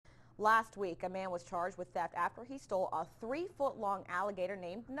Last week, a man was charged with theft after he stole a 3-foot-long alligator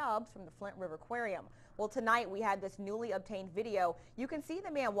named Nubs from the Flint River Aquarium. Well, tonight we had this newly obtained video. You can see the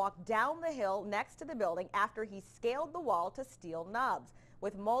man walk down the hill next to the building after he scaled the wall to steal Nubs.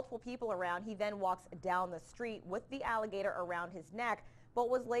 With multiple people around, he then walks down the street with the alligator around his neck, but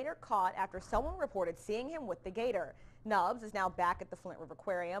was later caught after someone reported seeing him with the gator. Nubs is now back at the Flint River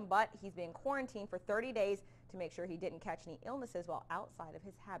Aquarium, but he's being quarantined for 30 days to make sure he didn't catch any illnesses while outside of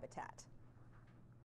his habitat.